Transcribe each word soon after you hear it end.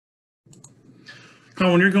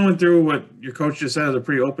Colin, when you're going through what your coach just said is a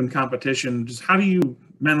pretty open competition, just how do you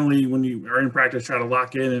mentally, when you are in practice, try to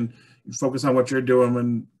lock in and focus on what you're doing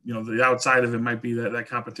when, the outside of it might be that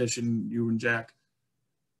competition, you and Jack?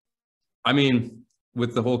 I mean,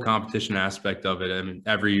 with the whole competition aspect of it, I mean,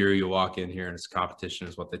 every year you walk in here and it's competition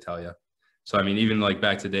is what they tell you. So, I mean, even like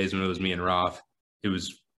back to days when it was me and Roth, it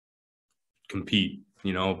was compete,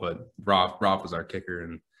 but Roth was our kicker.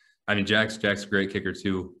 And I mean, Jack's a great kicker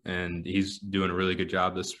too. And he's doing a really good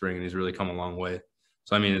job this spring and he's really come a long way.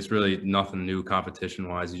 So, I mean, it's really nothing new competition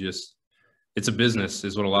wise. It's a business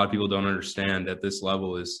is what a lot of people don't understand at this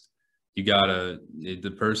level is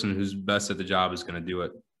the person who's best at the job is going to do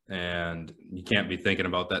it. And you can't be thinking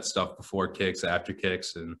about that stuff before kicks, after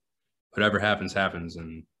kicks, and whatever happens, happens.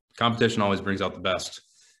 And competition always brings out the best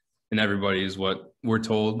in everybody is what we're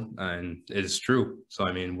told, and it is true. So,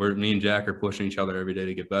 I mean, me and Jack are pushing each other every day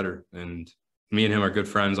to get better. And me and him are good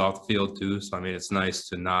friends off the field too. So, I mean, it's nice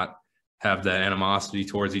to not have that animosity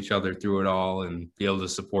towards each other through it all and be able to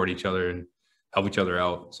support each other and help each other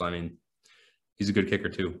out. So, I mean, he's a good kicker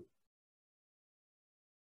too.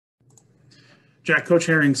 Jack, Coach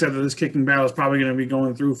Herring said that this kicking battle is probably going to be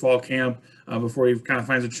going through fall camp before he kind of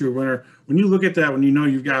finds a true winner. When you look at that, when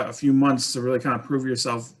you've got a few months to really kind of prove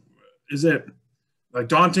yourself, is it like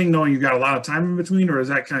daunting knowing you've got a lot of time in between, or does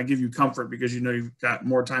that kind of give you comfort because you've got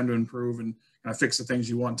more time to improve and kind of fix the things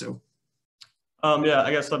you want to? Yeah, I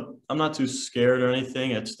guess I'm not too scared or anything.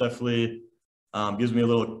 It's definitely gives me a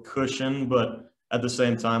little cushion, but at the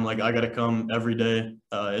same time, like I got to come every day.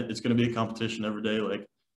 It's going to be a competition every day. Like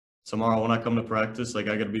tomorrow when I come to practice, like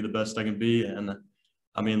I got to be the best I can be. And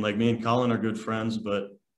I mean, like me and Collin are good friends,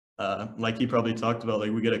 but like he probably talked about,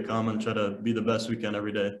 like we got to come and try to be the best we can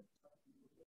every day.